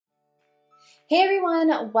Hey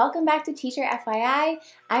everyone, welcome back to TeacherFYI.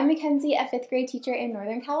 I'm Mackenzie, a 5th grade teacher in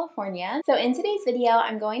Northern California. So in today's video,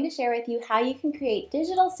 I'm going to share with you how you can create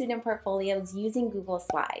digital student portfolios using Google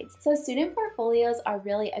Slides. So student portfolios are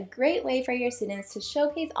really a great way for your students to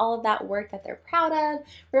showcase all of that work that they're proud of,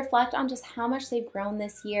 reflect on just how much they've grown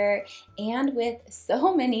this year, and with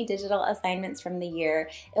so many digital assignments from the year,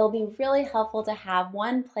 it'll be really helpful to have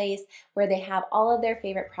one place where they have all of their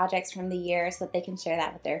favorite projects from the year so that they can share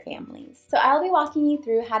that with their families. So I'll be walking you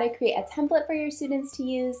through how to create a template for your students to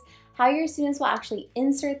use, how your students will actually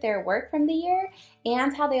insert their work from the year,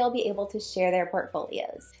 and how they'll be able to share their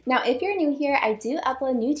portfolios. Now, if you're new here, I do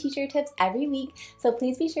upload new teacher tips every week, so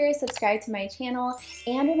please be sure to subscribe to my channel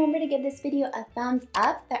and remember to give this video a thumbs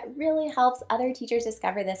up. That really helps other teachers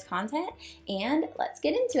discover this content, and let's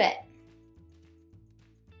get into it.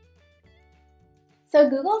 So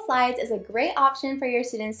Google Slides is a great option for your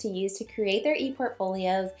students to use to create their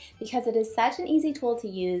ePortfolios because it is such an easy tool to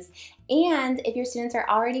use. And if your students are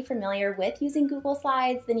already familiar with using Google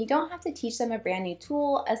Slides, then you don't have to teach them a brand new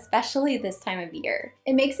tool, especially this time of year.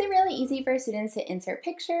 It makes it really easy for students to insert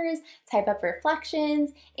pictures, type up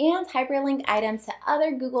reflections, and hyperlink items to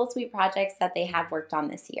other Google Suite projects that they have worked on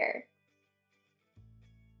this year.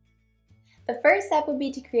 The first step would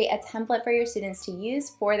be to create a template for your students to use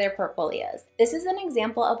for their portfolios. This is an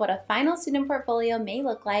example of what a final student portfolio may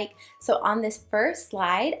look like. So on this first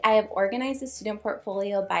slide, I have organized the student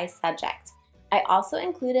portfolio by subject. I also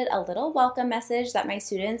included a little welcome message that my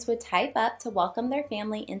students would type up to welcome their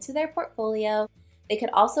family into their portfolio. They could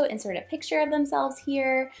also insert a picture of themselves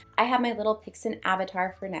here. I have my little Pixin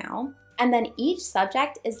avatar for now. And then each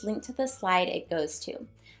subject is linked to the slide it goes to.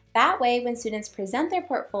 That way, when students present their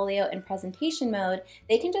portfolio in presentation mode,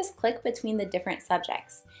 they can just click between the different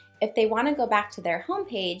subjects. If they want to go back to their home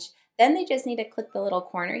page, then they just need to click the little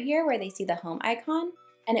corner here where they see the home icon,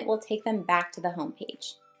 and it will take them back to the home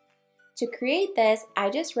page. To create this, I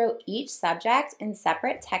just wrote each subject in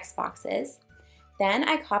separate text boxes. Then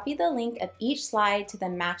I copied the link of each slide to the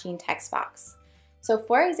matching text box. So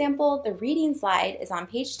for example, the reading slide is on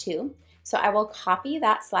page 2, so I will copy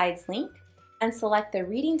that slide's link and select the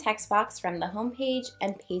reading text box from the home page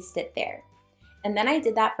and paste it there. And then I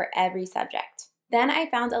did that for every subject. Then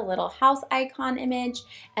I found a little house icon image,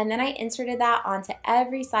 and then I inserted that onto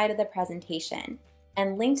every side of the presentation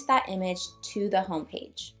and linked that image to the home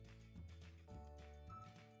page.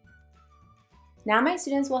 Now my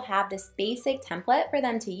students will have this basic template for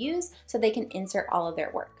them to use so they can insert all of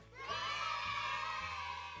their work.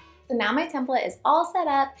 So now my template is all set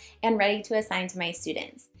up and ready to assign to my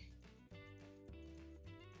students.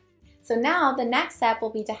 So now the next step will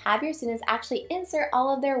be to have your students actually insert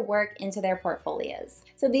all of their work into their portfolios.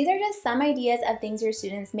 So these are just some ideas of things your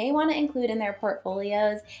students may want to include in their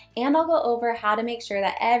portfolios, and I'll go over how to make sure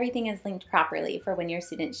that everything is linked properly for when your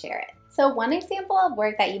students share it. So one example of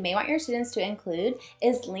work that you may want your students to include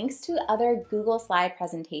is links to other Google Slide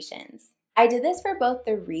presentations. I did this for both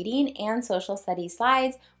the reading and social studies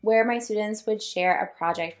slides where my students would share a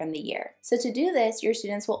project from the year. So to do this, your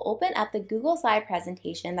students will open up the Google Slide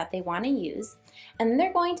presentation that they want to use, and then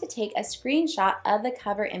they're going to take a screenshot of the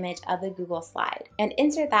cover image of the Google Slide and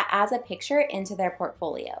insert that as a picture into their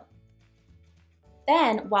portfolio.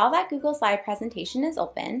 Then, while that Google Slide presentation is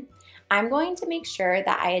open, I'm going to make sure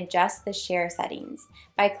that I adjust the share settings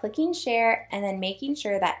by clicking share and then making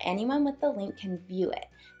sure that anyone with the link can view it,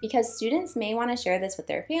 because students may want to share this with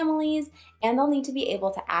their families and they'll need to be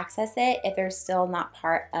able to access it if they're still not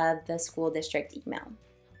part of the school district email.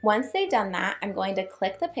 Once they've done that, I'm going to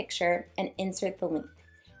click the picture and insert the link.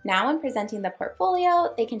 Now when presenting the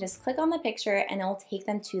portfolio, they can just click on the picture and it will take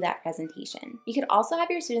them to that presentation. You could also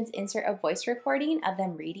have your students insert a voice recording of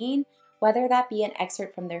them reading, whether that be an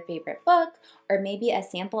excerpt from their favorite book or maybe a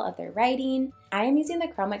sample of their writing. I am using the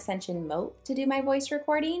Chrome extension Mote to do my voice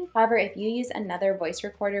recording. However, if you use another voice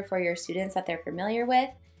recorder for your students that they're familiar with,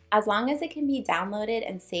 as long as it can be downloaded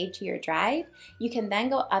and saved to your drive, you can then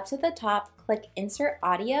go up to the top, click Insert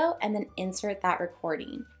Audio, and then insert that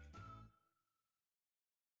recording.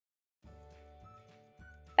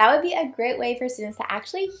 That would be a great way for students to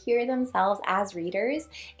actually hear themselves as readers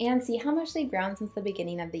and see how much they've grown since the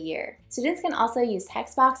beginning of the year. Students can also use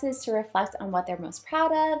text boxes to reflect on what they're most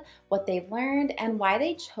proud of, what they've learned, and why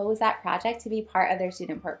they chose that project to be part of their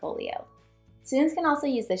student portfolio. Students can also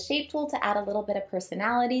use the shape tool to add a little bit of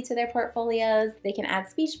personality to their portfolios. They can add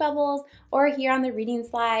speech bubbles, or here on the reading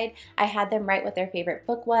slide, I had them write what their favorite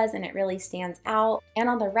book was and it really stands out. And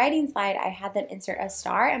on the writing slide, I had them insert a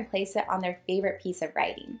star and place it on their favorite piece of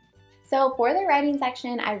writing. So for the writing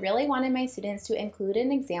section, I really wanted my students to include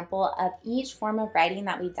an example of each form of writing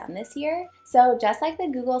that we've done this year. So just like the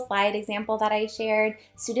Google slide example that I shared,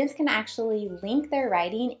 students can actually link their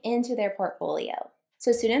writing into their portfolio.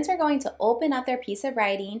 So students are going to open up their piece of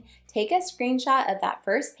writing, take a screenshot of that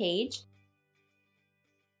first page.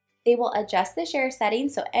 They will adjust the share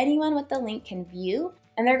settings so anyone with the link can view,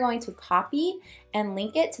 and they're going to copy and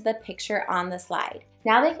link it to the picture on the slide.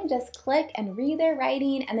 Now they can just click and read their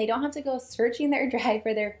writing, and they don't have to go searching their drive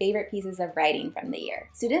for their favorite pieces of writing from the year.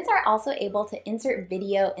 Students are also able to insert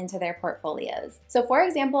video into their portfolios. So for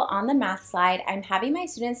example, on the math slide, I'm having my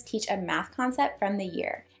students teach a math concept from the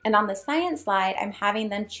year. And on the science slide, I'm having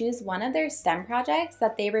them choose one of their STEM projects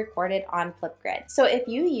that they recorded on Flipgrid. So if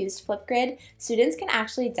you used Flipgrid, students can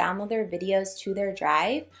actually download their videos to their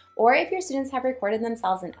drive, or if your students have recorded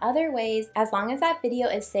themselves in other ways, as long as that video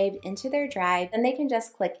is saved into their drive, then they can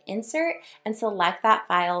just click Insert and select that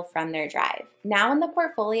file from their drive. Now when the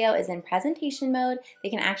portfolio is in presentation mode, they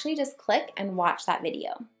can actually just click and watch that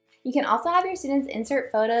video. You can also have your students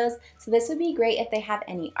insert photos, so this would be great if they have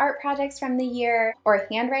any art projects from the year or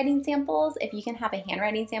handwriting samples. If you can have a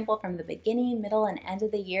handwriting sample from the beginning, middle, and end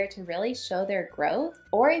of the year to really show their growth,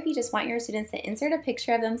 or if you just want your students to insert a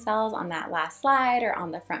picture of themselves on that last slide or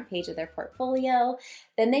on the front page of their portfolio,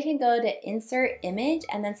 then they can go to Insert Image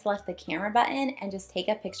and then select the camera button and just take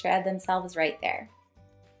a picture of themselves right there.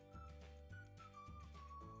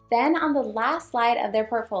 Then on the last slide of their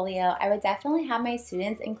portfolio, I would definitely have my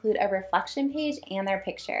students include a reflection page and their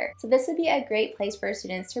picture. So this would be a great place for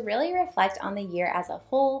students to really reflect on the year as a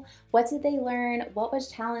whole. What did they learn? What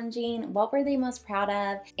was challenging? What were they most proud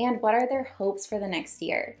of? And what are their hopes for the next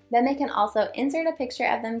year? Then they can also insert a picture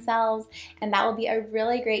of themselves, and that will be a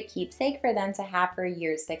really great keepsake for them to have for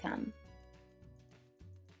years to come.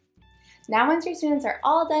 Now once your students are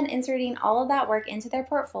all done inserting all of that work into their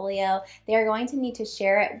portfolio, they are going to need to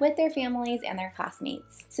share it with their families and their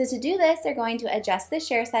classmates. So to do this, they're going to adjust the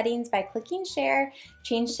share settings by clicking Share,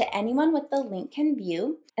 change to anyone with the link can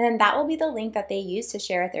view, and then that will be the link that they use to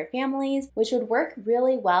share with their families, which would work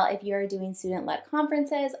really well if you are doing student-led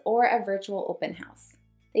conferences or a virtual open house.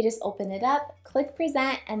 They just open it up, click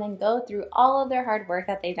Present, and then go through all of their hard work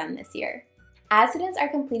that they've done this year. As students are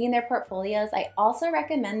completing their portfolios, I also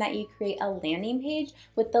recommend that you create a landing page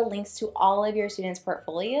with the links to all of your students'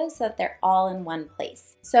 portfolios so that they're all in one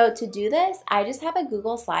place. So to do this, I just have a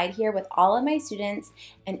Google slide here with all of my students,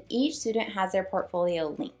 and each student has their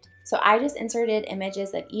portfolio linked. So I just inserted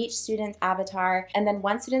images of each student's avatar, and then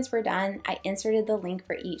once students were done, I inserted the link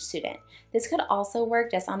for each student. This could also work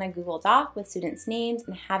just on a Google Doc with students' names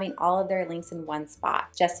and having all of their links in one spot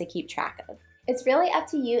just to keep track of. It's really up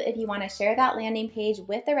to you if you want to share that landing page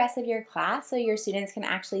with the rest of your class so your students can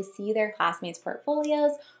actually see their classmates'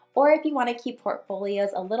 portfolios, or if you want to keep portfolios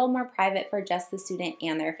a little more private for just the student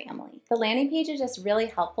and their family. The landing page is just really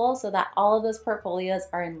helpful so that all of those portfolios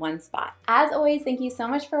are in one spot. As always, thank you so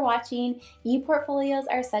much for watching. ePortfolios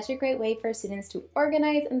are such a great way for students to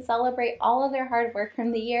organize and celebrate all of their hard work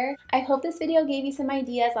from the year. I hope this video gave you some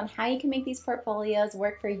ideas on how you can make these portfolios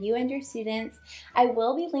work for you and your students. I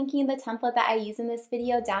will be linking the template that I use in this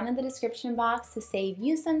video down in the description box to save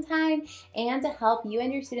you some time and to help you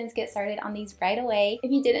and your students get started on these right away.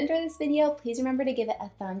 If you did enjoy this video, please remember to give it a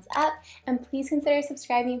thumbs up, and please consider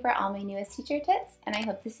subscribing for all my newest teacher tips, and I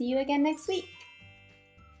hope to see you again next week.